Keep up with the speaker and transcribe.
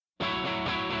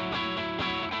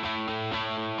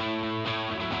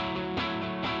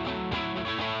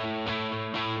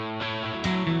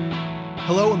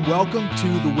Hello and welcome to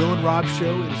the Will and Rob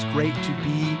Show. It is great to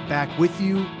be back with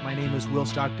you. My name is Will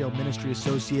Stockdale, Ministry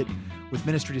Associate with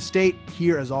Ministry to State,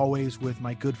 here as always with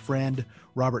my good friend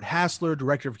Robert Hassler,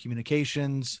 Director of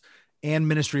Communications and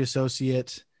Ministry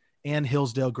Associate and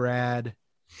Hillsdale grad.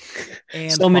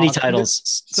 And so many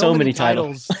titles. So many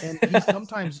titles. And he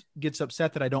sometimes gets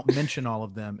upset that I don't mention all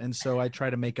of them. And so I try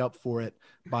to make up for it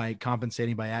by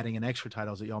compensating by adding in extra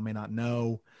titles that y'all may not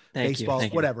know. Baseball,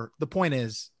 whatever. The point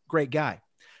is, great guy.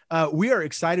 We are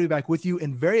excited to be back with you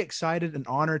and very excited and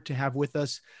honored to have with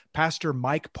us Pastor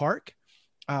Mike Park.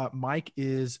 Mike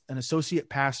is an associate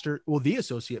pastor, the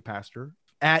associate pastor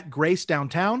at Grace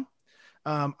Downtown.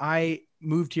 I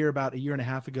moved here about a year and a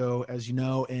half ago, as you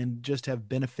know, and just have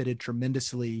benefited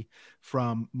tremendously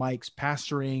from Mike's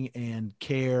pastoring and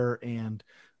care and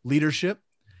leadership.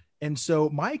 And so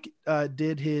Mike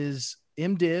did his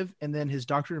MDiv and then his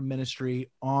doctorate of ministry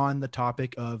on the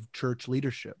topic of church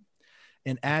leadership.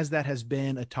 And as that has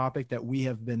been a topic that we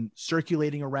have been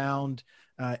circulating around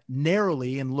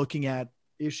narrowly and looking at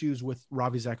issues with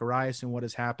Ravi Zacharias and what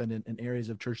has happened in areas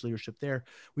of church leadership there,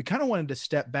 we kind of wanted to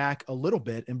step back a little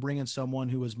bit and bring in someone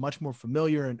who is much more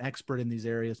familiar and expert in these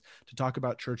areas to talk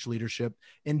about church leadership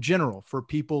in general for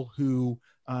people who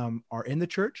are in the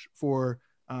church, for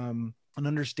an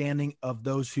understanding of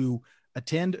those who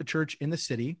attend a church in the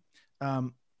city,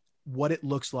 what it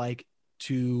looks like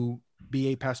to be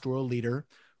a pastoral leader,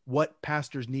 what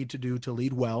pastors need to do to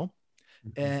lead well,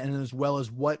 and as well as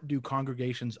what do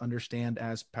congregations understand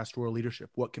as pastoral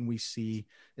leadership? What can we see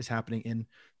is happening in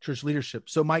church leadership?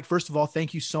 So Mike, first of all,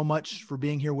 thank you so much for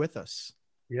being here with us.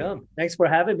 Yeah. Thanks for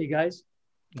having me, guys.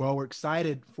 Well, we're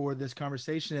excited for this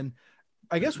conversation. And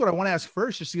I guess what I want to ask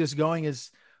first, just to get us going, is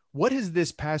what has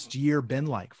this past year been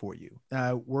like for you?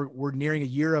 We're nearing a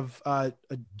year of a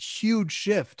huge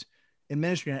shift in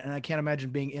ministry, and I can't imagine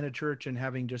being in a church and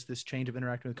having just this change of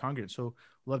interacting with congregants. So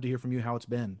I'd love to hear from you how it's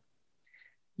been.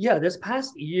 Yeah, this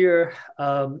past year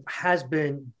has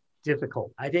been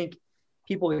difficult. I think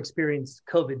people experience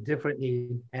COVID differently,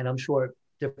 and I'm sure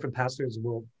different pastors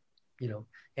will,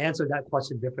 answer that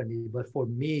question differently. But for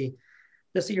me,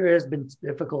 this year has been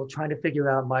difficult trying to figure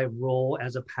out my role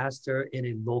as a pastor in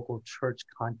a local church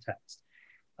context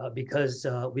because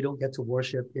we don't get to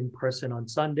worship in person on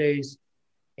Sundays.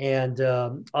 And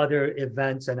other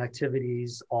events and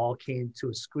activities all came to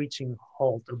a screeching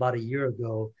halt about a year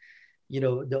ago.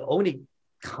 The only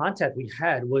contact we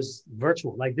had was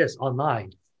virtual, like this,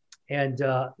 online. And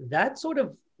that sort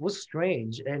of was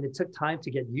strange. And it took time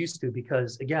to get used to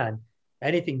because, again,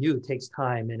 anything new takes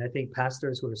time. And I think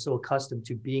pastors who are so accustomed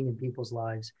to being in people's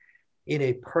lives in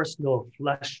a personal,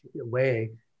 flesh way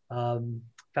found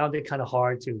it kind of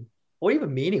hard to, or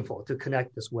even meaningful to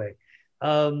connect this way.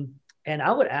 And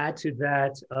I would add to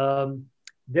that,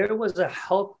 there was a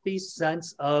healthy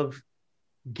sense of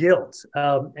guilt.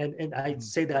 And I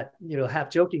say that,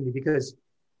 half jokingly because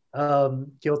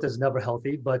guilt is never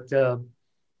healthy. But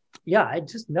I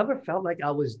just never felt like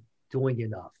I was doing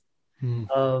enough.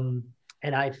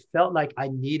 And I felt like I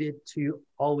needed to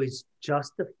always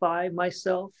justify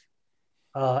myself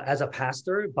as a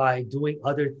pastor by doing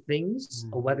other things,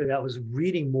 or whether that was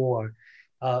reading more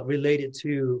related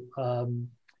to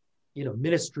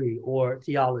ministry or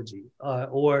theology,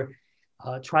 or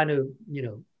trying to,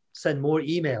 send more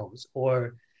emails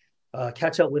or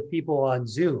catch up with people on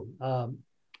Zoom.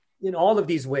 In all of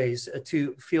these ways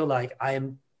to feel like I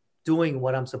am doing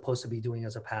what I'm supposed to be doing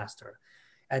as a pastor,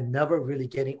 and never really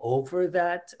getting over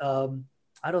that,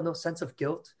 sense of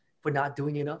guilt for not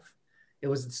doing enough. It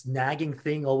was this nagging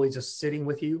thing always just sitting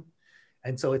with you.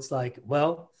 And so it's like,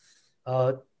 what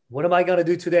am I going to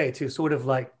do today to sort of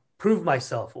like prove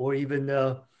myself, or even,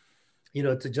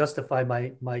 to justify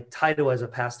my title as a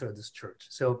pastor of this church.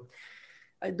 So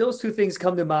those two things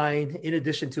come to mind, in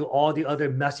addition to all the other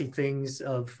messy things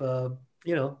of,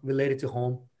 related to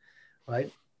home,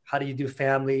 right? How do you do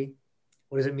family?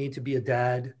 What does it mean to be a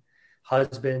dad,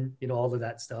 husband, all of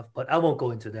that stuff, but I won't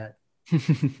go into that.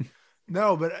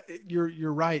 No, but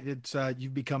you're right. It's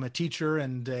you've become a teacher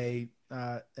and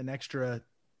an extra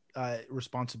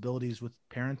responsibilities with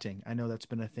parenting. I know that's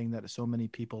been a thing that so many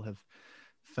people have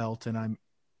felt, and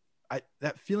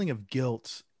that feeling of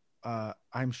guilt.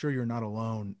 I'm sure you're not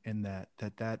alone in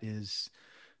that is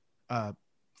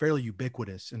fairly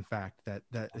ubiquitous. In fact, that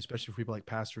especially for people like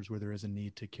pastors, where there is a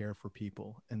need to care for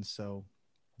people, and so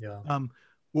yeah.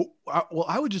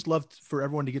 I would just love for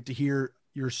everyone to get to hear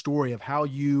your story of how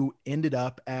you ended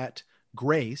up at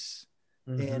Grace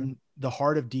in the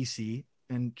heart of DC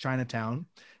in Chinatown.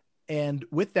 And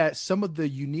with that, some of the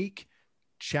unique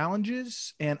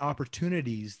challenges and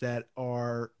opportunities that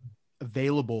are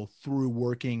available through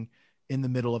working in the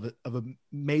middle of a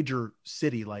major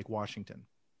city like Washington?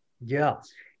 Yeah.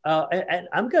 And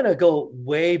I'm going to go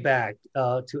way back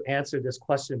to answer this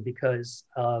question because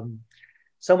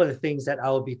some of the things that I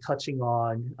will be touching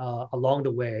on along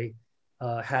the way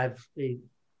have a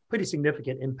pretty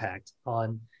significant impact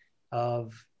on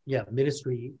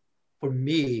ministry for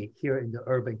me here in the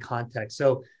urban context.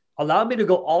 So allow me to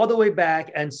go all the way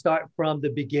back and start from the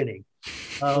beginning.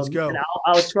 Let's go. And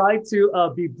I'll try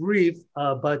to be brief,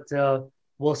 but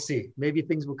we'll see. Maybe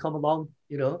things will come along,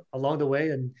 along the way,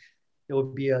 and it will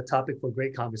be a topic for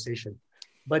great conversation.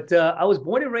 But I was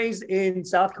born and raised in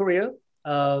South Korea.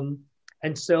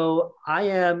 And so I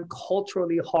am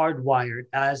culturally hardwired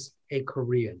as a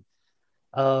Korean.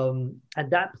 And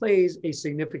that plays a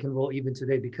significant role even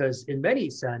today, because in many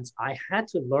sense, I had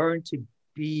to learn to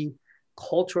be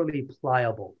culturally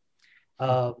pliable.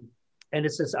 And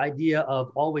it's this idea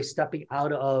of always stepping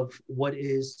out of what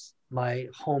is my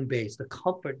home base, the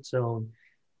comfort zone,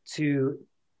 to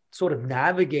sort of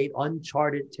navigate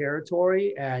uncharted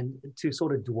territory and to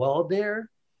sort of dwell there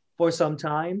for some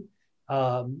time.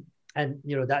 And,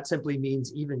 that simply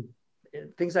means even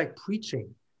things like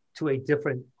preaching to a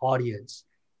different audience,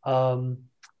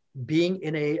 being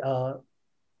in a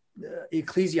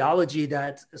ecclesiology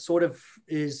that sort of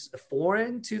is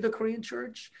foreign to the Korean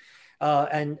church,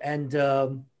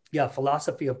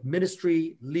 philosophy of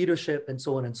ministry, leadership, and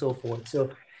so on and so forth. So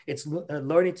it's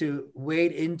learning to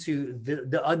wade into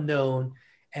the unknown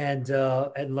and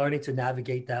learning to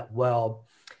navigate that well.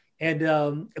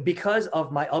 And because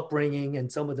of my upbringing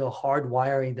and some of the hard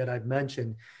wiring that I've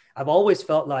mentioned, I've always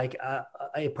felt like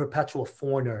a perpetual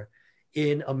foreigner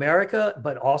in America,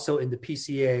 but also in the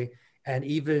PCA, and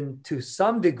even to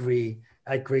some degree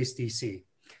at Grace DC.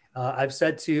 I've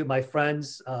said to my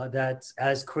friends that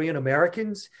as Korean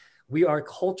Americans, we are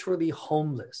culturally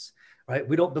homeless, right?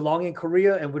 We don't belong in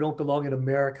Korea and we don't belong in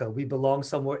America. We belong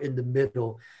somewhere in the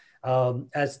middle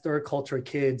as third culture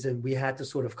kids. And we had to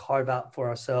sort of carve out for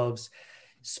ourselves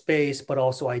space, but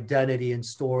also identity and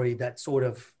story that sort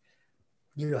of,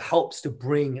 helps to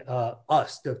bring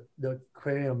us, the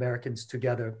Korean Americans,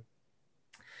 together.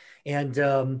 And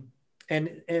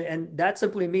that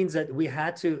simply means that we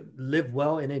had to live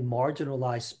well in a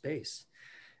marginalized space.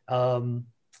 And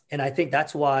I think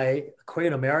that's why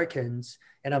Korean Americans,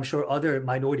 and I'm sure other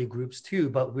minority groups too,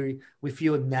 but we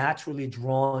feel naturally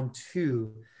drawn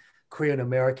to Korean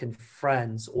American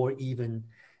friends or even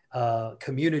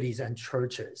communities and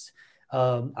churches.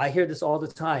 I hear this all the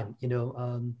time,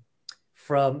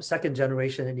 from second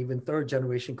generation and even third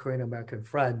generation Korean American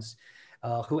friends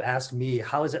who ask me,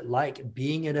 how is it like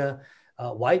being in a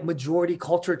white majority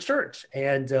culture church?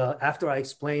 And after I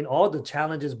explain all the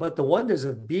challenges, but the wonders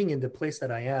of being in the place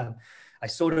that I am, I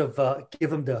sort of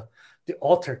give them the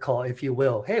altar call, if you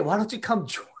will. Hey, why don't you come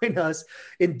join us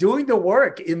in doing the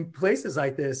work in places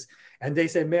like this? And they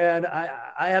say, man,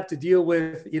 I have to deal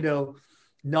with,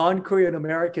 non-Korean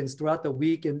Americans throughout the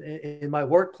week in my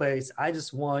workplace. I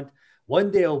just want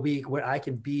one day a week where I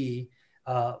can be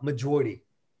majority,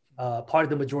 part of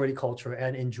the majority culture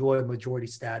and enjoy majority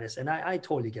status. And I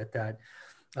totally get that.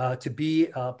 To be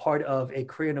part of a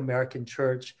Korean American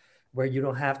church where you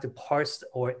don't have to parse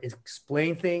or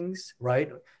explain things,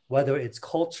 right? Whether it's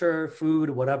culture, food,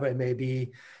 whatever it may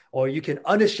be, or you can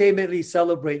unashamedly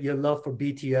celebrate your love for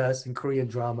BTS and Korean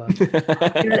drama.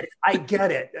 I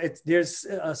get it. There's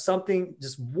something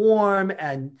just warm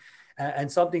and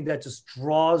something that just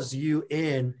draws you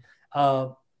in.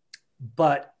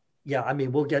 But yeah, I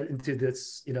mean, we'll get into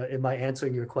this, in my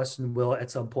answering your question, Will,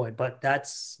 at some point, but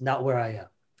that's not where I am.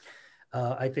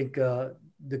 I think the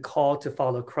call to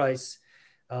follow Christ,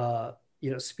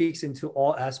 speaks into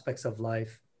all aspects of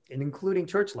life, and including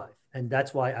church life. And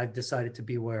that's why I've decided to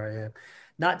be where I am.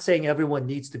 Not saying everyone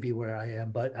needs to be where I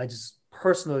am, but I just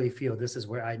personally feel this is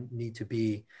where I need to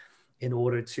be in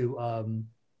order to,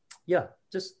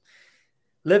 just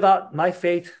live out my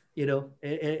faith,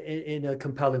 in a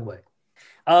compelling way.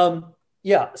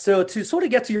 So to sort of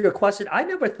get to your question, I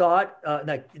never thought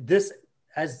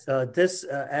as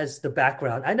the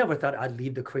background. I never thought I'd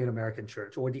leave the Korean American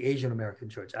church or the Asian American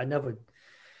church. I never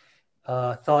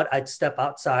thought I'd step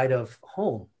outside of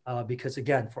home because,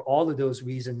 again, for all of those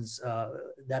reasons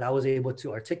that I was able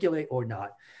to articulate or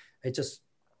not, it just,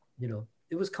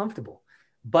 it was comfortable.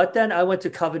 But then I went to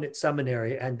Covenant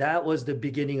Seminary, and that was the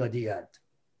beginning of the end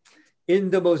in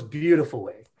the most beautiful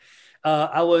way.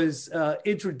 I was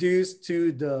introduced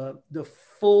to the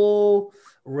full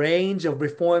range of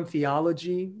Reformed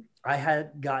theology. I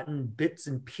had gotten bits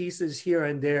and pieces here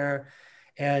and there.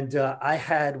 And I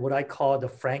had what I call the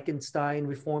Frankenstein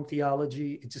Reformed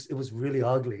theology. It was really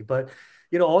ugly, but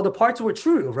all the parts were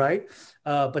true, right?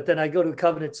 But then I go to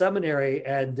Covenant Seminary,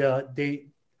 and they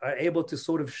are able to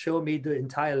sort of show me the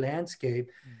entire landscape,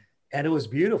 and it was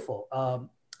beautiful.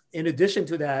 In addition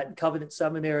to that, Covenant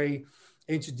Seminary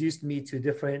introduced me to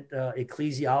different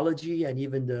ecclesiology and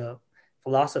even the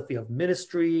philosophy of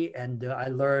ministry, and I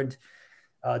learned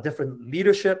different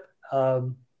leadership.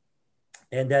 And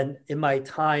then in my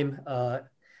time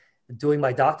doing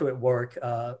my doctorate work,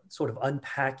 sort of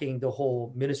unpacking the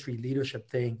whole ministry leadership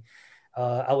thing,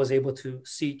 I was able to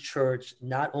see church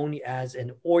not only as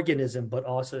an organism, but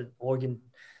also an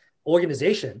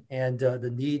organization, and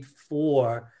the need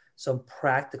for some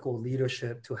practical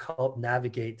leadership to help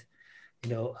navigate,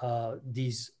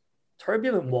 these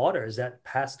turbulent waters that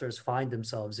pastors find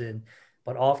themselves in,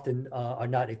 but often are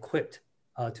not equipped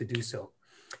to do so.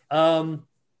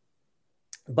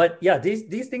 But yeah,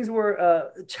 these things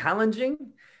were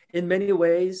challenging in many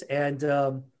ways, and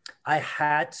I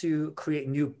had to create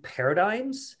new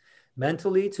paradigms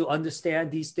mentally to understand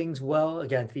these things well.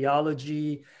 Again,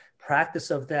 theology,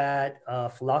 practice of that,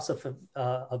 philosophy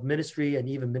of ministry, and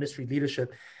even ministry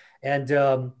leadership. And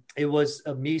it was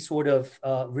me sort of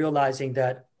realizing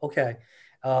that, okay,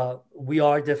 we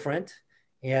are different,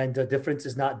 and difference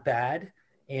is not bad.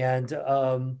 And,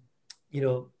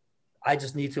 I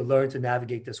just need to learn to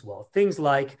navigate this well. Things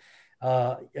like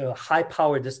high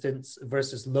power distance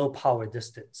versus low power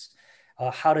distance.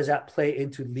 How does that play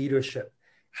into leadership?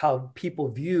 How people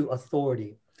view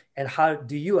authority, and how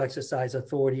do you exercise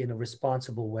authority in a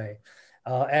responsible way?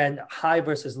 And high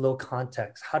versus low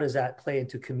context. How does that play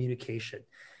into communication?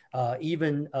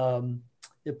 Even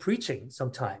the preaching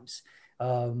sometimes.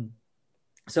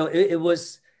 So it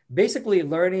was basically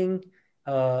learning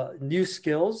new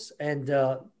skills, and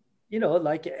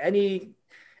like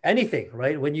anything,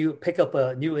 right? When you pick up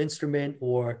a new instrument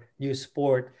or new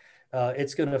sport,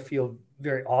 it's going to feel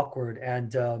very awkward.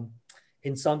 And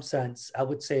in some sense, I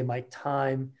would say my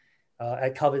time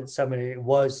at Covenant Seminary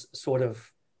was sort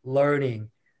of learning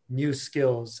new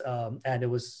skills, and it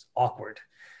was awkward.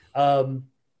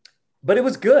 But it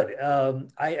was good.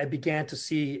 I began to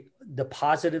see the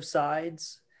positive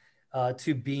sides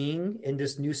to being in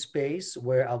this new space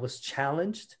where I was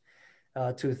challenged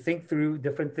to think through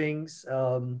different things.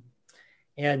 But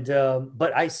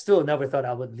I still never thought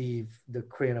I would leave the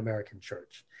Korean American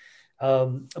church.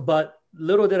 But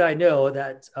little did I know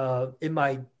that in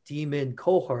my demon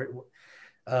cohort,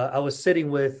 I was sitting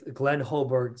with Glenn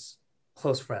Hoberg's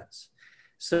close friends.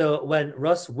 So when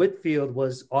Russ Whitfield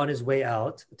was on his way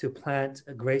out to plant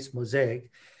Grace Mosaic,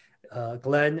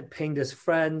 Glenn pinged his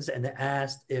friends and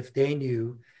asked if they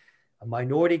knew a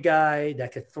minority guy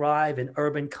that could thrive in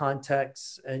urban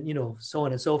contexts, and so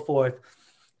on and so forth.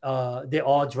 They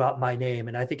all dropped my name.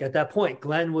 And I think at that point,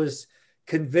 Glenn was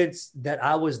convinced that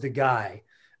I was the guy.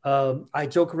 I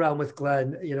joke around with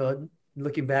Glenn,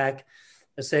 looking back,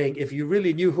 saying, if you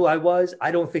really knew who I was, I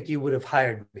don't think you would have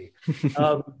hired me.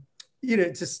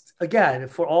 Just again,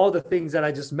 for all the things that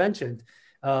I just mentioned,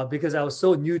 because I was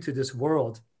so new to this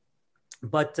world.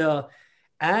 But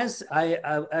as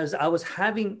I was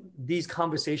having these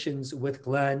conversations with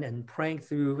Glenn and praying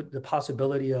through the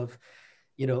possibility of,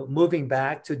 moving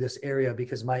back to this area,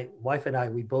 because my wife and I,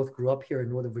 we both grew up here in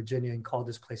Northern Virginia and called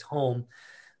this place home.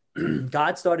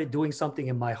 God started doing something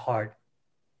in my heart.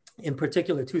 In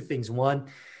particular, two things. One,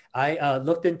 I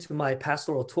looked into my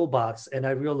pastoral toolbox and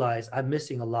I realized I'm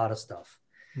missing a lot of stuff.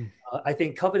 I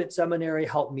think Covenant Seminary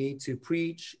helped me to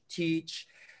preach, teach,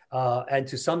 and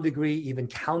to some degree even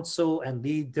counsel and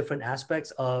lead different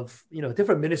aspects of,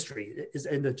 different ministry is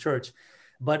in the church.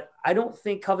 But I don't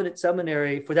think Covenant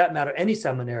Seminary, for that matter, any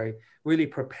seminary, really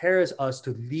prepares us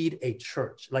to lead a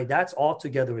church. Like, that's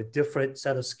altogether a different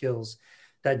set of skills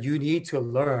that you need to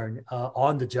learn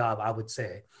on the job, I would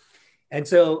say. And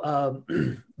so,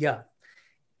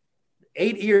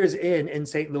 8 years in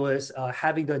St. Louis,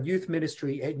 having done youth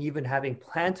ministry and even having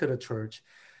planted a church,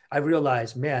 I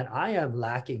realized, man, I am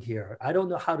lacking here. I don't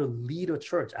know how to lead a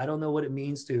church. I don't know what it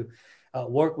means to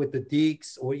work with the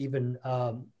deacons or even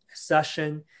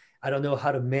session. I don't know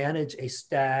how to manage a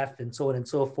staff and so on and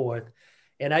so forth.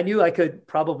 And I knew I could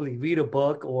probably read a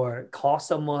book or call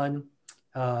someone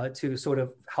to sort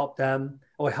of help them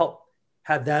or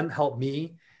have them help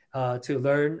me to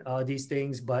learn these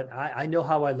things. But I know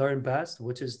how I learn best,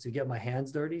 which is to get my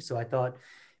hands dirty. So I thought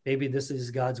maybe this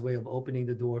is God's way of opening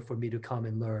the door for me to come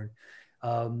and learn.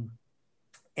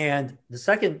 And the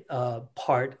second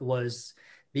part was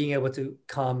being able to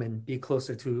come and be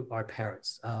closer to our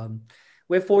parents.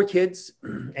 We have 4 kids,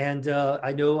 and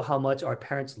I know how much our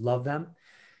parents love them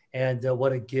and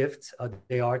what a gift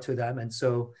they are to them. And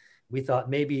so we thought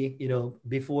maybe,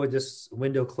 before this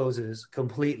window closes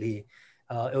completely,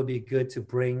 it would be good to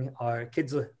bring our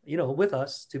kids, with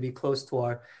us to be close to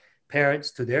our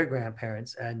parents, to their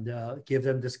grandparents, and give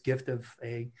them this gift of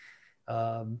a,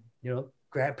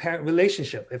 grandparent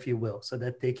relationship, if you will, so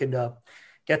that they can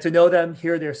get to know them,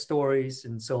 hear their stories,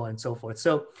 and so on and so forth.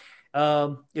 So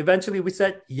eventually we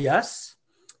said yes,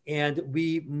 and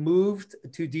we moved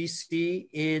to DC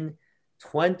in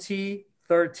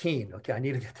 2013. Okay, I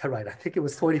need to get that right. I think it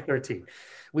was 2013.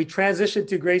 We transitioned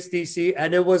to Grace DC,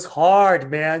 and it was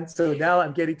hard, man. So now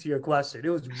I'm getting to your question. It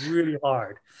was really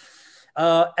hard.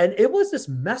 And it was this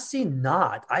messy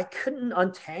knot. I couldn't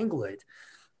untangle it.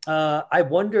 I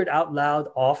wondered out loud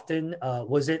often,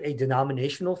 was it a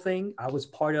denominational thing? I was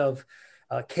part of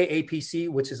KAPC,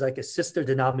 which is like a sister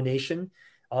denomination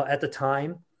at the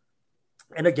time.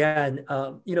 And again,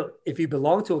 if you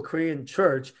belong to a Korean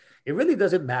church, it really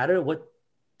doesn't matter what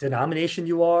denomination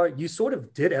you are. You sort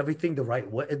of did everything the right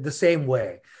way, the same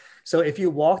way. So if you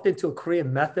walked into a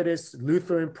Korean Methodist,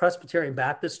 Lutheran, Presbyterian,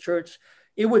 Baptist church,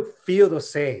 it would feel the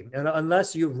same. And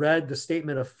unless you read the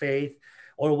statement of faith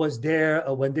or was there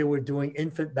when they were doing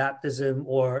infant baptism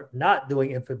or not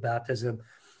doing infant baptism,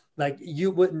 like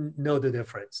you wouldn't know the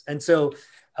difference. And so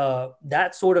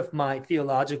that's sort of my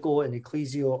theological and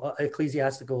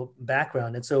ecclesiastical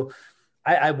background. And so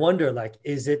I wonder, like,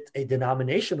 is it a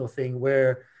denominational thing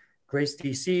where Grace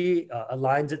DC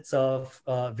aligns itself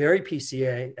very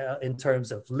PCA in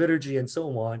terms of liturgy and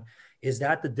so on? Is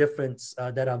that the difference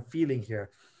that I'm feeling here?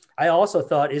 I also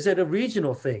thought, is it a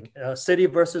regional thing, city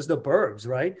versus the burbs,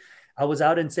 right? I was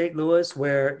out in St. Louis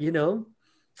where,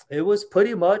 it was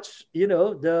pretty much,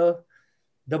 the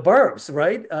burbs,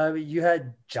 right? You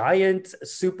had giant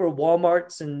super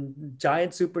Walmarts and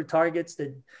giant super Targets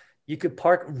that you could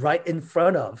park right in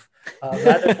front of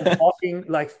rather than walking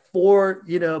like 4,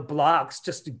 blocks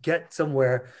just to get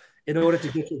somewhere in order to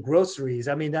get your groceries.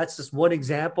 I mean, that's just one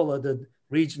example of the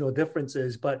regional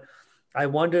differences, but I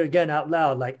wonder again out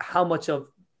loud, like how much of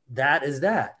that is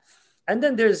that? And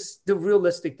then there's the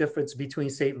realistic difference between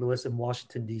St. Louis and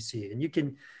Washington, D.C. And you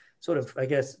can sort of, I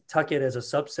guess, tuck it as a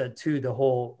subset to the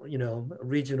whole,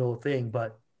 regional thing,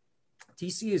 but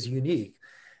D.C. is unique.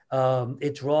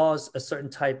 It draws a certain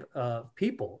type of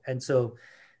people. And so,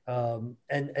 and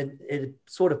it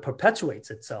sort of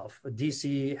perpetuates itself.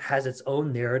 DC has its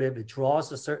own narrative. It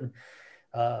draws a certain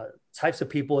types of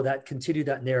people that continue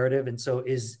that narrative. And so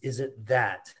is it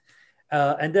that?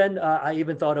 And then I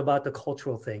even thought about the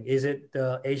cultural thing. Is it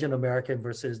the Asian American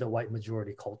versus the white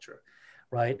majority culture,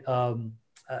 right?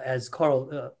 As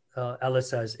Carl Ellis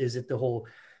says, is it the whole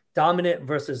dominant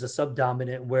versus the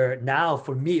subdominant, where now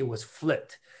for me it was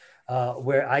flipped,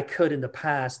 where I could in the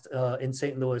past in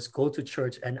St. Louis go to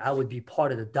church and I would be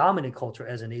part of the dominant culture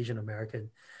as an Asian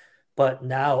American. But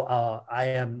now I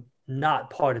am not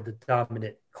part of the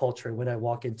dominant culture when I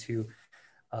walk into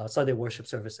Sunday worship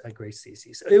service at Grace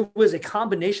DC. So it was a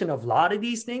combination of a lot of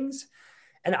these things.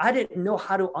 And I didn't know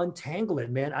how to untangle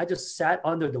it, man. I just sat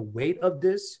under the weight of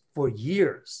this for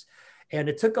years. And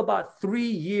it took about 3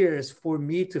 years for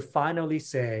me to finally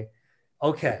say,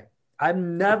 okay,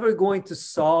 I'm never going to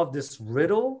solve this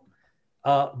riddle,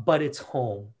 but it's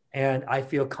home. And I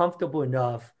feel comfortable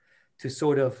enough to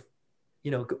sort of,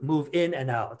 move in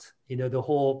and out, the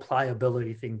whole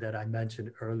pliability thing that I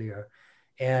mentioned earlier.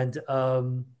 And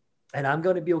I'm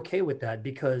going to be okay with that,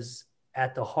 because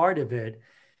at the heart of it,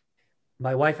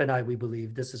 my wife and I, we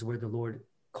believe this is where the Lord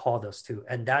called us to.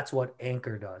 And that's what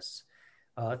anchored us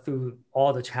through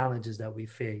all the challenges that we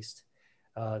faced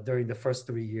during the first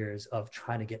 3 years of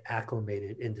trying to get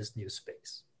acclimated in this new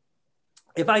space.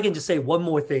 If I can just say one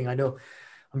more thing,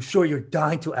 I'm sure you're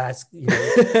dying to ask.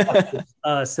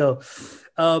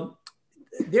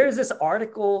 There's this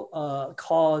article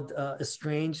called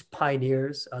Estranged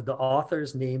Pioneers. The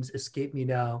author's names escape me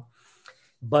now.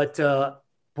 But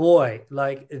boy,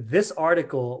 like this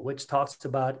article, which talks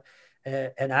about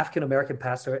an African-American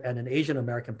pastor and an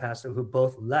Asian-American pastor who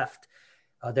both left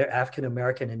their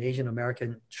African-American and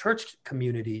Asian-American church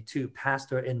community to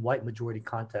pastor in white majority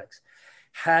context,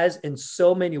 has in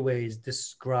so many ways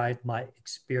described my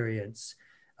experience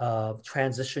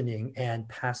transitioning and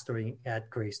pastoring at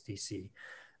Grace DC.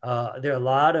 There are a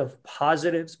lot of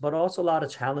positives, but also a lot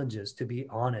of challenges, to be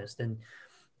honest. And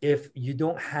if you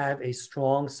don't have a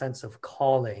strong sense of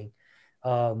calling,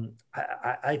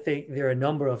 I think there are a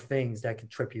number of things that can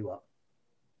trip you up,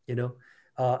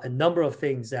 a number of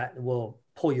things that will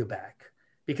pull you back.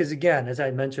 Because again, as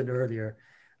I mentioned earlier,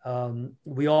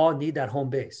 we all need that home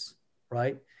base,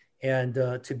 right? And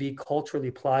to be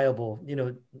culturally pliable,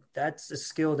 that's a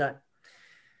skill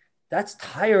that's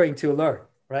tiring to learn,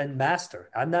 master.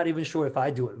 I'm not even sure if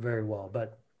I do it very well,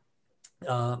 but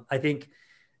I think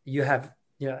you have,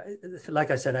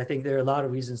 like I said, I think there are a lot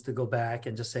of reasons to go back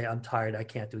and just say, I'm tired, I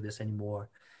can't do this anymore.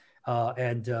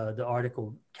 And the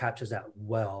article captures that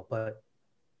well, but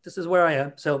this is where I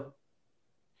am. So,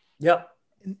 yeah.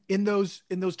 In those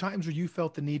times where you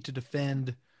felt the need to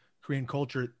defend Korean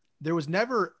culture, there was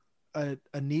never a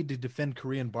need to defend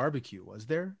Korean barbecue, was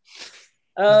there?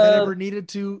 Was that ever needed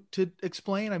to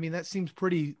explain? I mean, that seems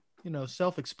pretty,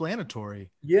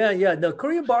 self-explanatory. Yeah. No,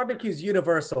 Korean barbecue is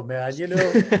universal, man.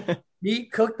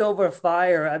 Meat cooked over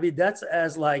fire. I mean, that's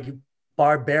as like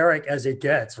barbaric as it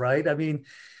gets, right? I mean,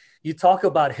 you talk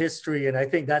about history, and I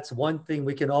think that's one thing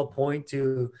we can all point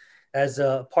to as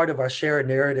a part of our shared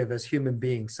narrative as human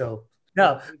beings. So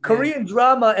now, Korean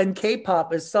drama and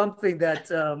K-pop is something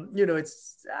that,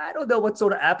 it's, I don't know what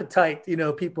sort of appetite,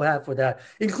 people have for that,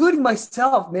 including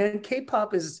myself, man.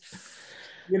 K-pop is,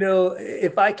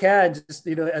 if I can just,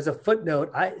 as a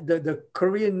footnote, the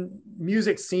Korean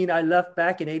music scene I left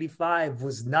back in 85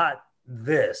 was not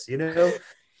this, we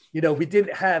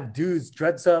didn't have dudes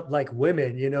dress up like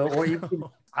women, or even,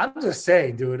 I'm just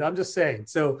saying, dude, I'm just saying.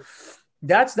 So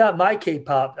that's not my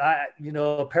K-pop.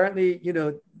 Apparently,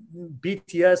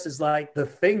 BTS is like the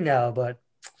thing now, but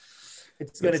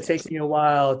it's going to take me a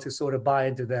while to sort of buy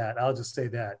into that. I'll just say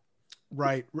that.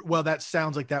 Right. Well, that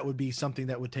sounds like that would be something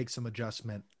that would take some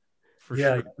adjustment for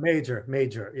sure.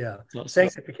 Major. Yeah.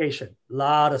 Sanctification. A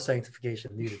lot of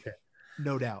sanctification needed there.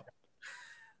 No doubt.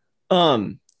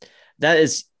 That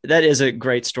is a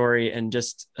great story and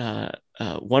just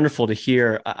wonderful to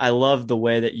hear. I love the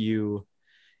way that you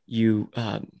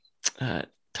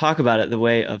talk about it, the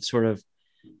way of sort of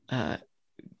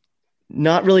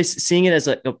not really seeing it as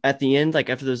at the end, like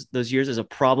after those years, as a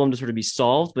problem to sort of be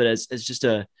solved, but as just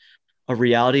a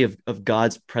reality of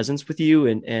God's presence with you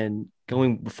and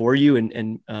going before you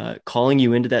and calling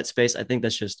you into that space. I think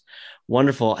that's just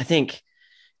wonderful. I think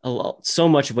so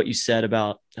much of what you said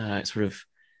about sort of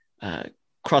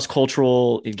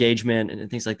cross-cultural engagement and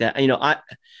things like that.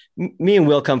 Me and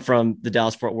Will come from the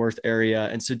Dallas-Fort Worth area.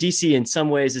 And so DC in some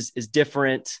ways is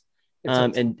different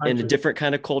and a different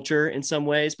kind of culture in some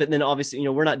ways. But then obviously,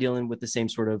 we're not dealing with the same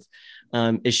sort of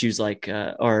issues like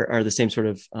or the same sort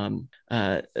of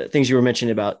things you were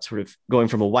mentioning about sort of going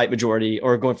from a white majority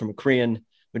or going from a Korean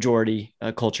majority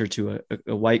culture to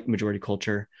a white majority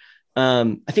culture.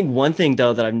 I think one thing,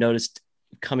 though, that I've noticed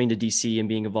coming to DC and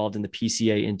being involved in the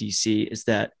PCA in DC is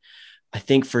that I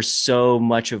think for so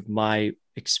much of my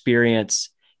experience,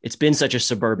 it's been such a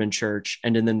suburban church.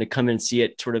 And then to come and see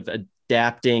it sort of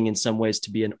adapting in some ways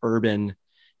to be an urban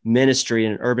ministry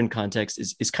in an urban context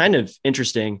is kind of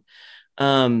interesting.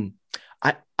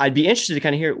 I'd be interested to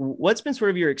kind of hear what's been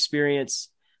sort of your experience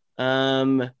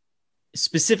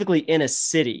specifically in a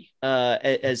city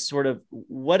as sort of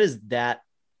what is that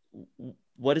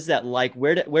like?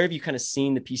 Where have you kind of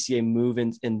seen the PCA move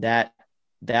in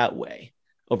that way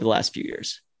over the last few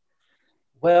years?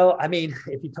 Well, I mean,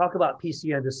 if you talk about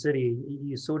PCA in the city,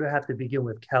 you sort of have to begin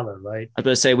with Keller, right? I was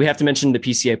going to say, we have to mention the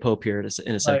PCA Pope here in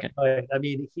a second. Right. I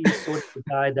mean, he's sort of the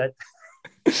guy that,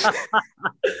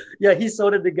 he's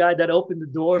sort of the guy that opened the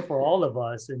door for all of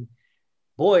us. And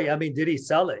boy, I mean, did he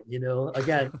sell it?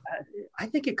 Again, I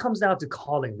think it comes down to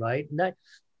calling, right?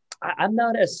 I'm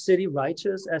not as city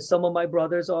righteous as some of my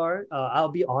brothers are. I'll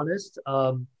be honest.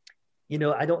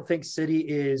 I don't think city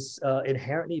is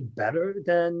inherently better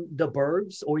than the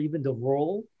burbs or even the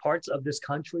rural parts of this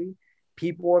country.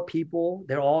 People are people.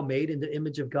 They're all made in the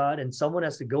image of God, and someone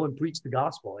has to go and preach the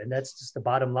gospel. And that's just the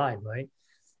bottom line, right?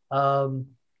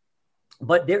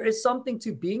 But there is something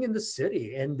to being in the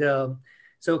city. And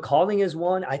so calling is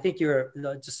one. I think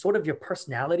just sort of your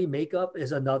personality makeup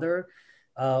is another.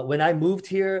 When I moved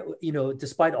here,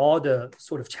 despite all the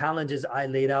sort of challenges I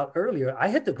laid out earlier, I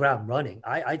hit the ground running.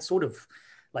 I sort of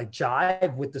like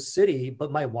jive with the city,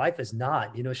 but my wife is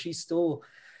not. She still,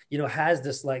 has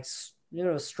this like,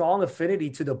 strong affinity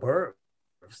to the burbs.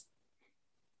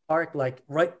 Park like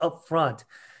right up front,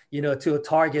 to a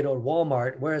Target or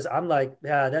Walmart, whereas I'm like,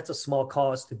 yeah, that's a small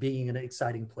cost to being in an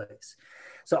exciting place.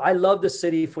 So I love the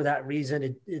city for that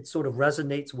reason. It sort of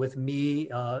resonates with me.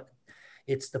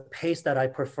 It's the pace that I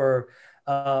prefer,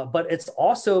 but it's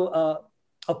also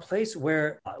a place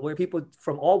where people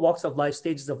from all walks of life,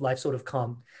 stages of life sort of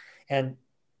come and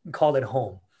call it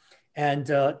home. And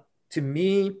to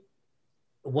me,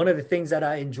 one of the things that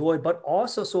I enjoyed, but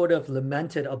also sort of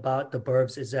lamented about the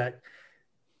burbs is that,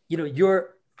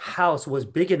 your house was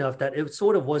big enough that it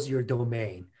sort of was your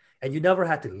domain and you never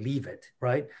had to leave it,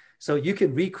 right? So you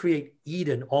can recreate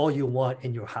Eden all you want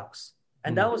in your house.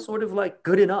 And that was sort of like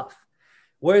good enough.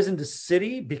 Whereas in the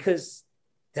city, because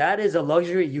that is a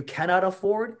luxury you cannot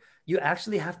afford. You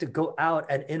actually have to go out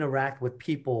and interact with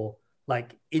people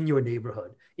like in your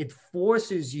neighborhood. It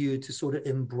forces you to sort of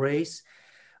embrace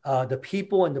the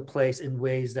people and the place in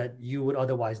ways that you would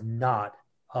otherwise not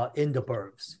in the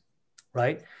burbs,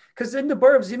 right? Because in the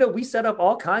burbs, we set up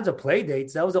all kinds of play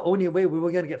dates. That was the only way we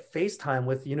were going to get FaceTime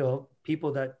with,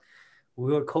 people that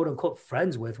we were quote unquote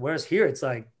friends with. Whereas here, it's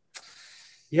like,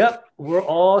 yep, we're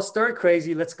all stir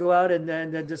crazy. Let's go out and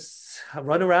then just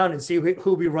run around and see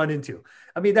who we run into.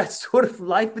 I mean, that's sort of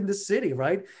life in the city,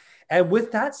 right? And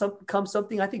with that comes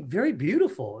something I think very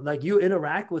beautiful. Like you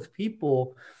interact with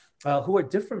people who are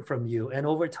different from you. And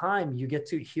over time, you get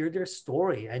to hear their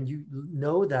story and you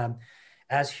know them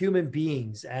as human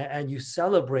beings and you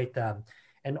celebrate them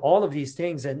and all of these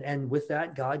things. And with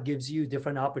that, God gives you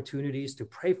different opportunities to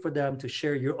pray for them, to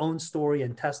share your own story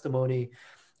and testimony,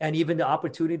 and even the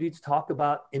opportunity to talk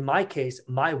about, in my case,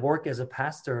 my work as a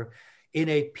pastor in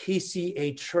a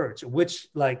PCA church, which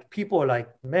like people are like,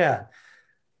 man,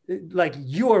 like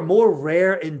you are more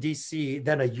rare in DC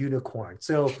than a unicorn.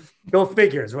 So go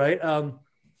figures, right?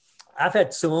 I've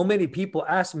had so many people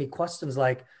ask me questions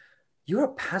like, you're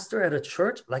a pastor at a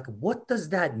church? Like, what does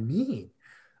that mean?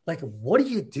 Like, what do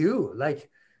you do? Like,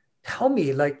 tell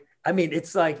me, like, I mean,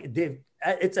 it's like,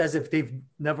 it's as if they've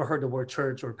never heard the word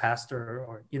church or pastor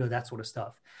or, that sort of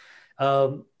stuff.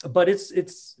 But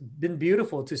it's been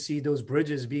beautiful to see those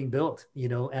bridges being built,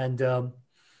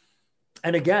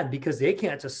 and again, because they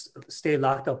can't just stay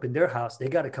locked up in their house, they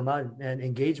got to come out and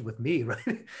engage with me,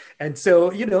 right? And so,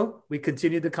 we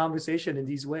continue the conversation in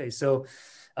these ways. So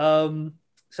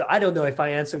I don't know if I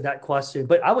answered that question,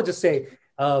 but I would just say,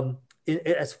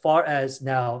 as far as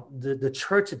now the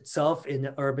church itself in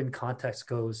the urban context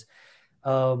goes,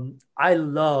 I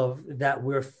love that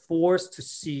we're forced to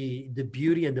see the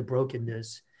beauty and the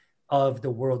brokenness of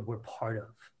the world we're part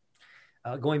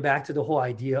of. Going back to the whole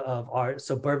idea of our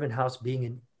suburban house being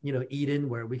in, Eden,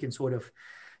 where we can sort of,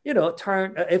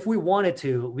 turn, if we wanted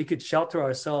to, we could shelter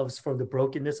ourselves from the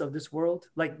brokenness of this world.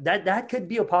 Like that could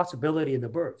be a possibility in the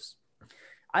burbs.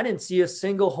 I didn't see a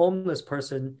single homeless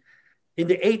person in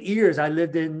the 8 years I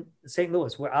lived in St.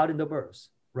 Louis. We're out in the burbs,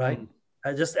 right?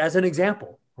 Just as an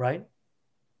example, right?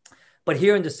 But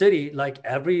here in the city, like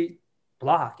every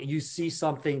block, you see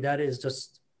something that is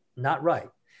just not right.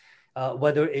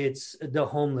 Whether it's the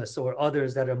homeless or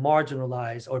others that are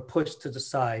marginalized or pushed to the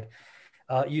side,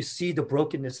 you see the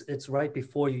brokenness. It's right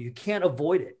before you. You can't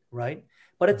avoid it, right?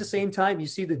 But at the same time, you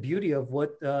see the beauty of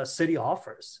what city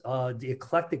offers. The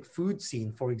eclectic food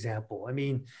scene, for example. I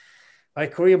mean,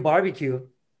 Korean barbecue,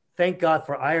 thank God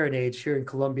for Iron Age here in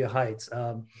Columbia Heights,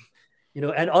 and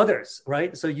others,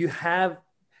 right? So you have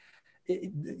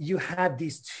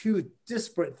these two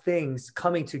disparate things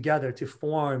coming together to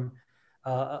form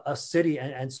a city.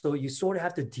 And so you sort of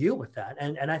have to deal with that.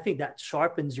 And I think that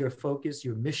sharpens your focus,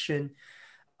 your mission,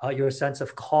 your sense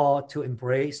of call to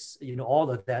embrace,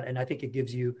 all of that. And I think it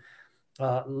gives you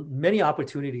many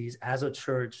opportunities as a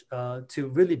church to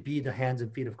really be the hands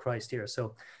and feet of Christ here.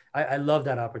 So I love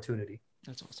that opportunity.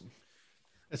 That's awesome.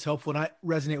 That's helpful. And I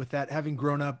resonate with that. Having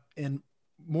grown up in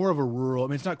more of a rural, I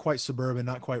mean, it's not quite suburban,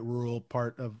 not quite rural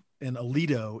part of in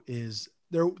Aledo is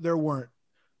there weren't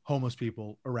homeless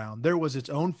people around. There was its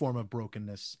own form of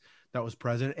brokenness that was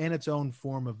present and its own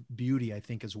form of beauty, I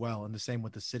think, as well. And the same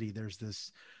with the city. There's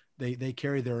this, they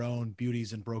carry their own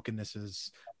beauties and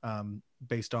brokennesses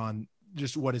based on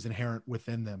just what is inherent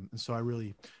within them. And so I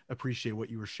really appreciate what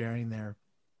you were sharing there.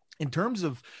 In terms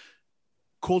of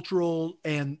cultural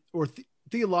or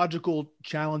theological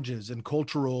challenges and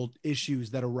cultural issues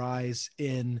that arise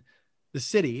in the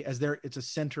city, as it's a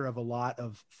center of a lot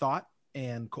of thought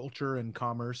and culture and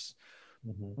commerce.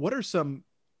 What are some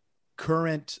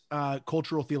current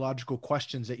cultural theological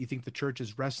questions that you think the church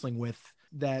is wrestling with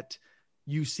that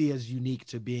you see as unique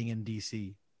to being in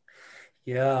DC?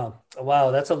 Yeah.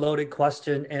 Wow. That's a loaded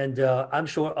question. And I'm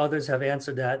sure others have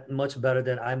answered that much better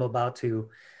than I'm about to.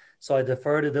 So I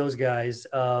defer to those guys.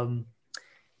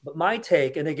 But my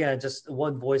take, and again, just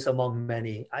one voice among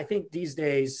many, I think these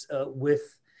days with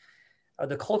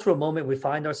the cultural moment we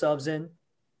find ourselves in,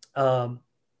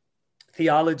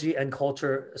 theology and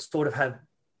culture sort of have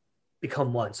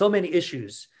become one. So many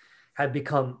issues have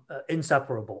become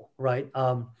inseparable, right?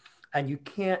 And you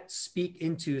can't speak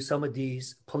into some of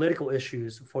these political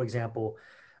issues, for example,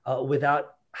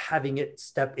 without having it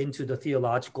step into the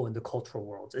theological and the cultural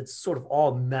worlds. It's sort of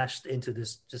all meshed into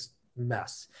this just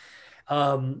mess.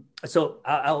 So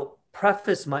I'll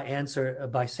preface my answer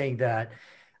by saying that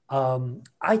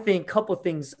I think a couple of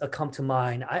things come to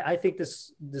mind. I think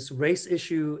this race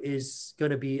issue is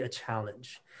going to be a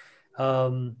challenge.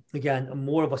 Again,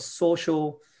 more of a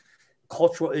social,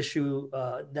 cultural issue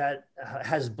that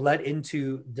has bled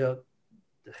into the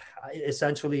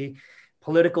essentially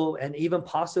political and even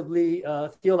possibly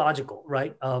theological,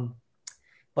 right?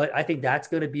 But I think that's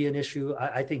going to be an issue.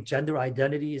 I think gender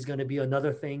identity is going to be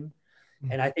another thing.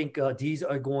 And I think these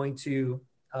are going to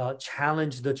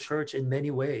challenge the church in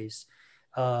many ways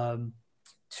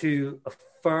to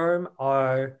affirm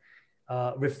our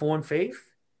Reformed faith,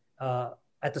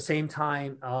 at the same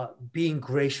time being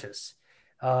gracious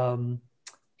and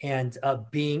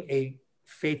being a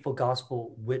faithful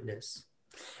gospel witness.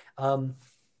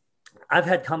 I've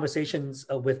had conversations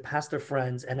with pastor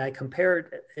friends, and I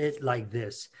compared it like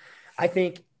this. I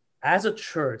think as a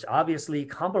church, obviously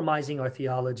compromising our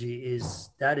theology is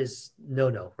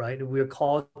no, right? We're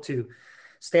called to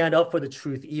stand up for the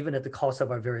truth, even at the cost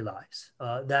of our very lives.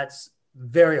 That's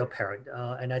very apparent.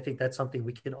 And I think that's something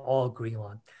we can all agree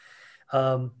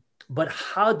on. But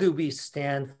how do we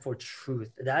stand for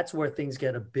truth? That's where things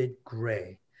get a bit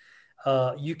gray.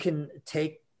 You can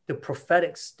take the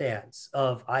prophetic stance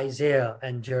of Isaiah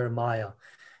and Jeremiah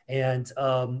and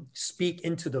speak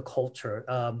into the culture,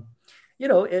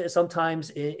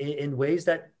 sometimes in ways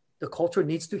that the culture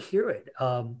needs to hear it.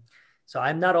 So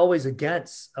I'm not always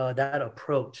against that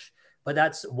approach, but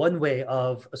that's one way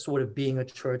of sort of being a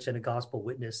church and a gospel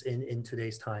witness in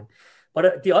today's time.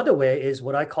 But the other way is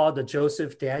what I call the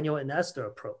Joseph, Daniel, and Esther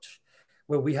approach,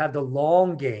 where we have the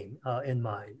long game in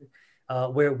mind.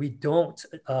 Where we don't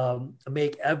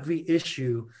make every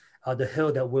issue the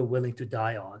hill that we're willing to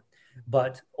die on.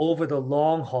 But over the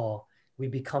long haul, we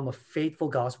become a faithful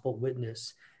gospel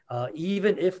witness,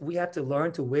 even if we have to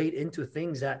learn to wade into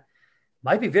things that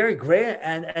might be very gray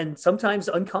and sometimes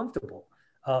uncomfortable.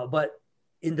 But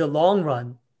in the long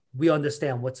run, we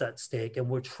understand what's at stake and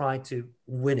we're trying to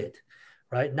win it,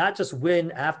 right? Not just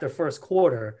win after first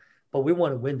quarter, but we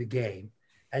want to win the game.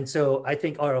 And so I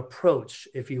think our approach,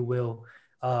 if you will,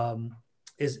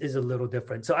 is a little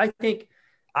different. So I think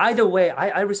either way,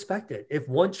 I respect it. If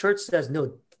one church says,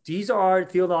 no, these are our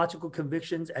theological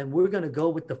convictions and we're going to go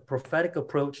with the prophetic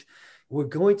approach, we're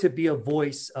going to be a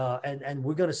voice and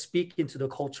we're going to speak into the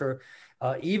culture,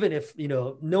 even if,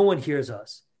 no one hears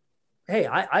us. Hey,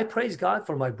 I praise God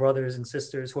for my brothers and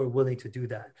sisters who are willing to do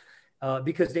that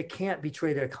because they can't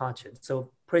betray their conscience.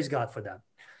 So praise God for them.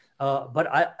 But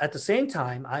at the same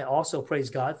time, I also praise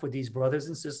God for these brothers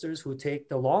and sisters who take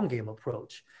the long game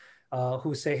approach,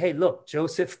 who say, hey, look,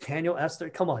 Joseph, Daniel, Esther,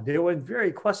 come on. They were in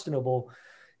very questionable,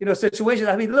 situations.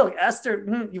 I mean, look,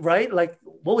 Esther, right? Like,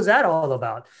 what was that all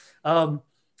about?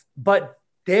 But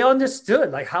they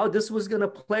understood like how this was going to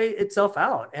play itself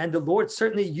out. And the Lord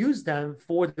certainly used them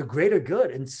for the greater good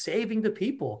and saving the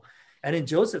people. And in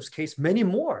Joseph's case, many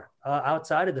more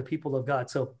outside of the people of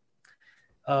God. So,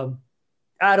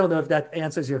 I don't know if that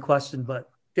answers your question, but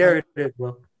there it is,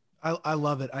 Will. I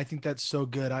love it. I think that's so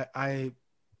good. I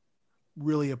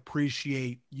really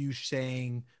appreciate you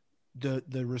saying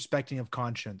the respecting of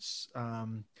conscience.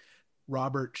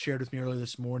 Robert shared with me earlier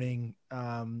this morning,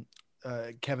 Kevin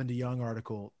DeYoung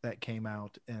article that came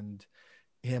out and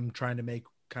him trying to make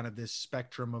kind of this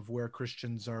spectrum of where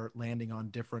Christians are landing on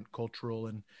different cultural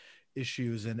and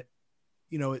issues. And,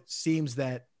 it seems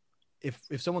that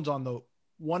if someone's on the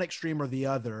one extreme or the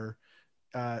other,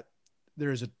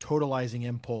 there is a totalizing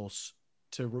impulse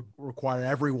to require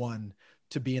everyone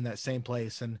to be in that same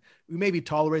place. And we maybe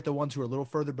tolerate the ones who are a little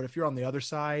further, but if you're on the other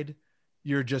side,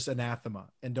 you're just anathema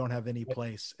and don't have any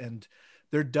place. And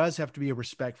there does have to be a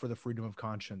respect for the freedom of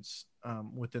conscience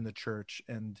within the church.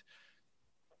 And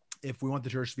if we want the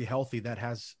church to be healthy, that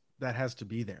has to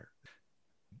be there.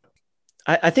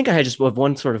 I think I had just have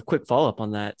one sort of quick follow-up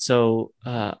on that. So,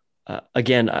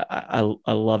 again, I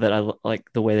love it. I like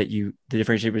the way that the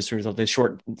differentiate between the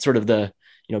short, sort of the,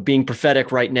 being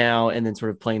prophetic right now and then sort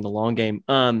of playing the long game.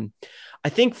 I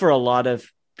think for a lot of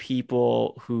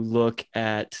people who look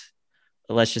at,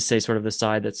 let's just say sort of the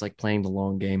side that's like playing the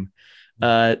long game,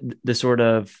 the sort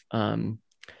of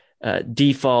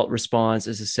default response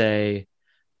is to say,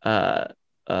 well,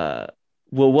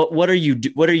 what are you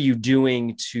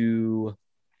doing to,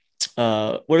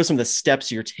 what are some of the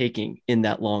steps you're taking in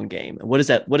that long game? And what does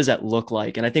that look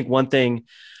like? And I think one thing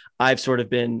I've sort of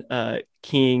been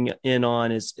keying in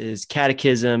on is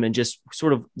catechism and just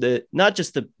sort of not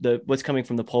just the what's coming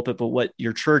from the pulpit, but what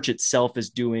your church itself is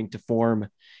doing to form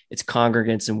its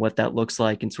congregants and what that looks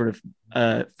like, and sort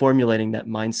of formulating that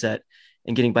mindset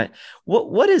and getting by.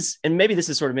 What is, and maybe this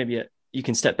is sort of you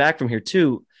can step back from here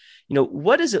too.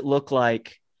 What does it look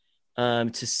like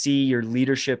to see your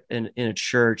leadership in a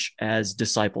church as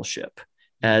discipleship,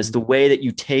 as the way that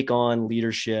you take on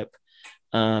leadership,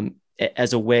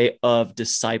 as a way of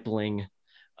discipling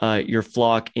your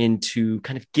flock into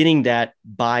kind of getting that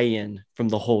buy-in from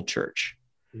the whole church?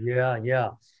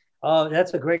 Yeah.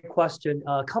 That's a great question.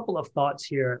 A couple of thoughts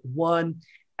here. One,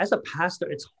 as a pastor,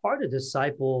 it's hard to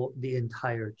disciple the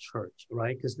entire church,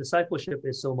 right? Because discipleship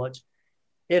is so much,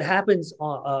 it happens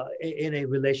in a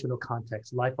relational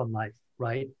context, life on life,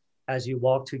 right? As you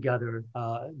walk together,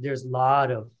 there's a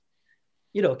lot of,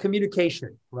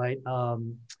 communication, right?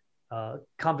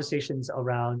 Conversations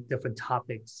around different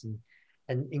topics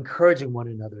and encouraging one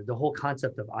another, the whole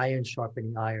concept of iron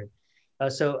sharpening iron.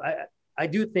 So I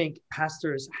do think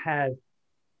pastors have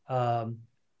a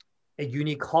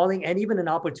unique calling and even an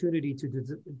opportunity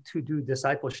to do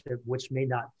discipleship, which may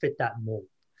not fit that mold.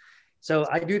 So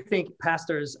I do think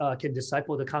pastors can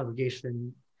disciple the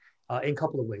congregation in a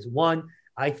couple of ways. One,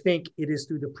 I think it is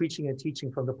through the preaching and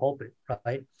teaching from the pulpit,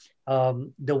 right?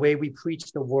 The way we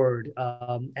preach the word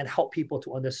and help people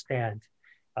to understand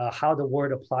how the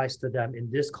word applies to them in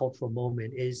this cultural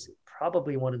moment is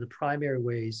probably one of the primary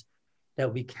ways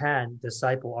that we can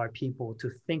disciple our people to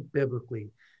think biblically,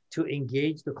 to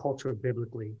engage the culture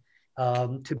biblically,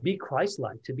 to be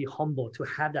Christ-like, to be humble, to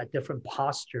have that different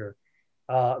posture,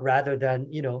 rather than,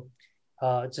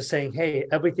 just saying, hey,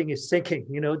 everything is sinking,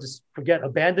 just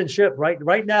abandon ship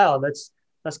right now. Let's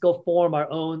go form our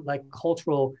own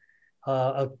cultural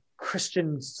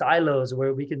Christian silos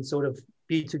where we can sort of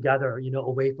be together,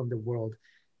 away from the world.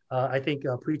 I think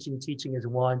preaching, teaching is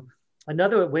one.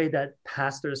 Another way that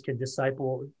pastors can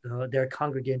disciple their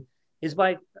congregant is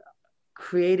by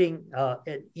creating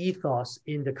an ethos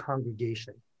in the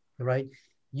congregation, right?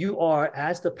 You are,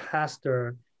 as the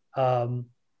pastor,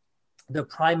 the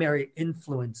primary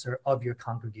influencer of your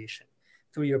congregation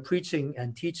through your preaching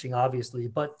and teaching, obviously,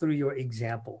 but through your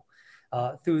example,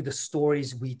 through the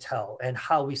stories we tell and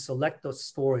how we select those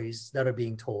stories that are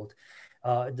being told.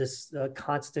 This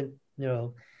constant,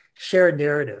 shared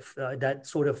narrative that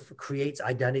sort of creates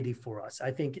identity for us.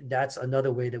 I think that's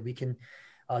another way that we can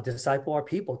disciple our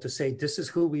people, to say, this is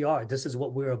who we are, this is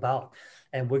what we're about.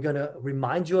 And we're going to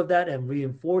remind you of that and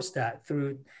reinforce that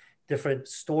through different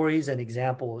stories and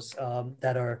examples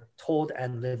that are told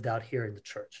and lived out here in the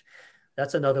church.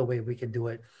 That's another way we can do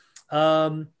it.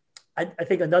 I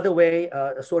think another way,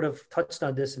 sort of touched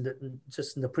on this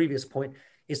just in the previous point,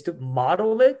 is to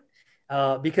model it,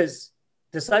 because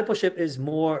discipleship is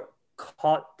more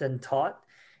caught than taught.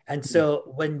 And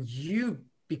so when you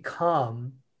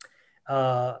become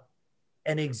an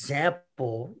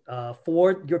example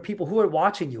for your people who are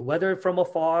watching you, whether from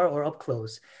afar or up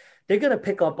close, they're going to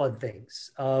pick up on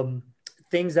things,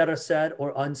 things that are said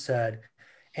or unsaid.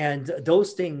 And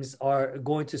those things are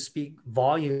going to speak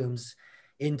volumes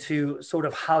into sort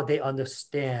of how they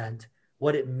understand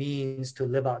what it means to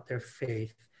live out their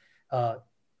faith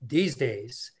these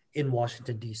days in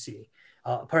Washington, D.C.,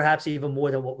 perhaps even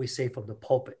more than what we say from the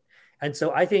pulpit. And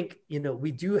so I think,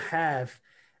 we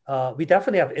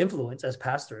definitely have influence as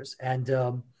pastors,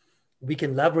 and we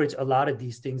can leverage a lot of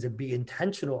these things and be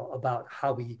intentional about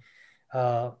how we,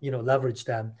 leverage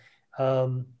them.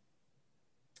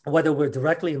 Whether we're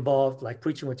directly involved, like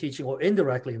preaching or teaching, or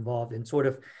indirectly involved in sort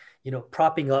of,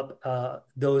 propping up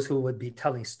those who would be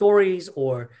telling stories,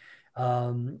 or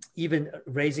even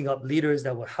raising up leaders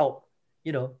that will help,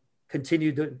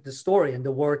 continue the story and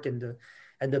the work and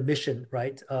the mission,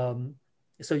 right?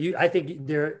 I think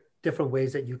there are different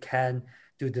ways that you can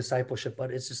do discipleship,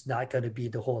 but it's just not going to be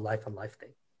the whole life on life thing.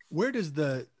 Where does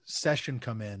the session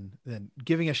come in then?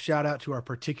 Giving a shout out to our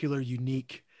particular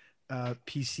unique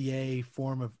PCA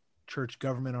form of church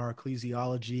government, our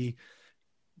ecclesiology,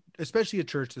 especially a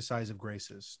church the size of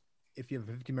Grace's. If you have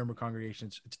a 50-member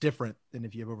congregation, it's different than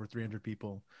if you have over 300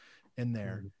 people in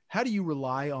there. Mm-hmm. How do you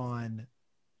rely on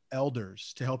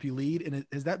elders to help you lead? And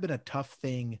has that been a tough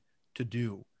thing to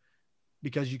do?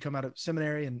 Because you come out of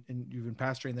seminary and you've been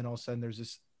pastoring, and then all of a sudden there's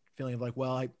this feeling of like,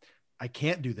 well, I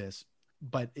can't do this,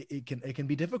 but it can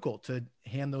be difficult to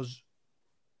hand those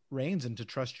reins and to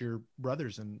trust your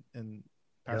brothers and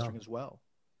pastoring as well.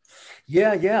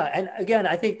 Yeah. And again,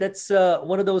 I think that's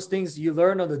one of those things you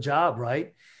learn on the job,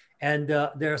 right? And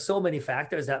there are so many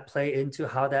factors that play into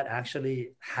how that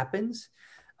actually happens.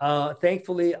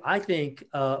 Thankfully, I think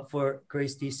for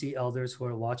Grace DC elders who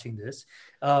are watching this,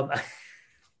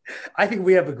 I think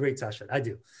we have a great session. I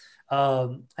do.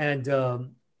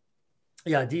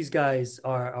 These guys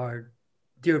are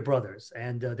dear brothers,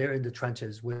 and they're in the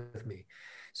trenches with me.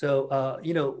 So,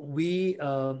 we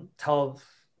tell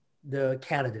the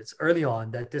candidates early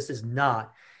on that this is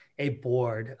not a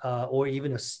board or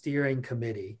even a steering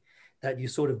committee that you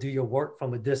sort of do your work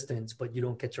from a distance, but you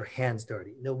don't get your hands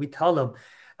dirty. No, we tell them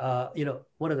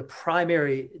one of the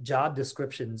primary job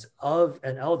descriptions of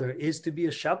an elder is to be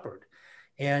a shepherd.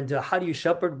 And how do you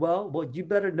shepherd well? Well, you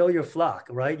better know your flock,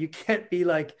 right? You can't be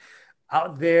like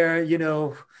out there,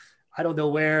 I don't know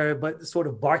where, but sort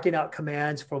of barking out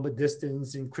commands from a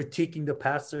distance and critiquing the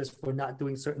pastors for not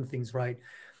doing certain things right.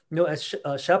 As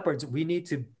shepherds, we need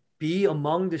to be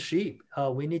among the sheep.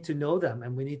 We need to know them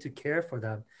and we need to care for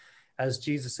them, as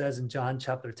Jesus says in John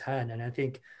chapter 10. And I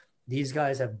think these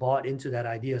guys have bought into that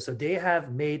idea. So they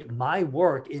have made my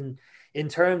work in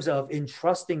terms of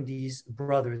entrusting these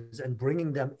brothers and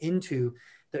bringing them into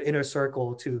the inner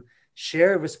circle to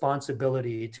share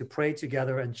responsibility, to pray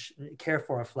together and care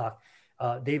for our flock.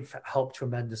 They've helped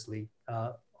tremendously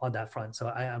on that front. So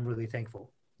I'm really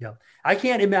thankful. Yeah. I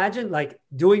can't imagine like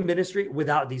doing ministry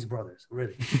without these brothers,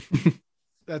 really.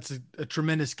 That's a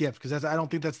tremendous gift, because I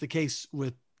don't think that's the case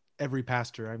with every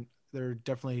pastor. There are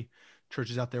definitely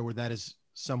churches out there where that is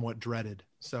somewhat dreaded.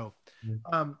 So,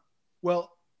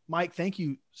 well, Mike, thank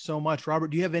you so much. Robert,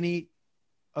 do you have any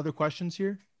other questions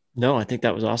here? No, I think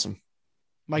that was awesome.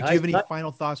 Mike, do you have any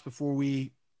final thoughts before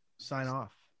we sign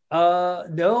off?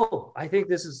 No, I think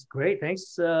this is great.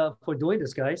 Thanks for doing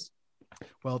this, guys.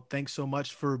 Well, thanks so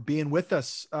much for being with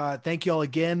us. Thank you all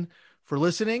again for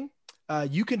listening.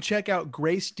 You can check out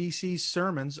Grace DC's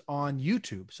sermons on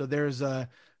YouTube. So there's a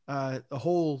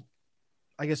whole,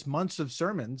 I guess, months of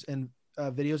sermons and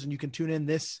videos, and you can tune in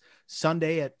this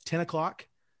Sunday at 10 o'clock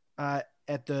at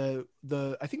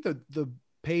I think the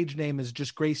page name is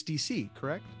just Grace DC,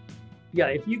 correct? Yeah,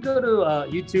 if you go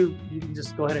to YouTube, you can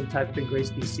just go ahead and type in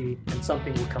Grace DC and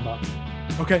something will come up.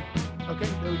 Okay,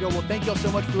 there we go. Well, thank you all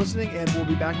so much for listening, and we'll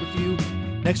be back with you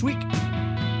next week.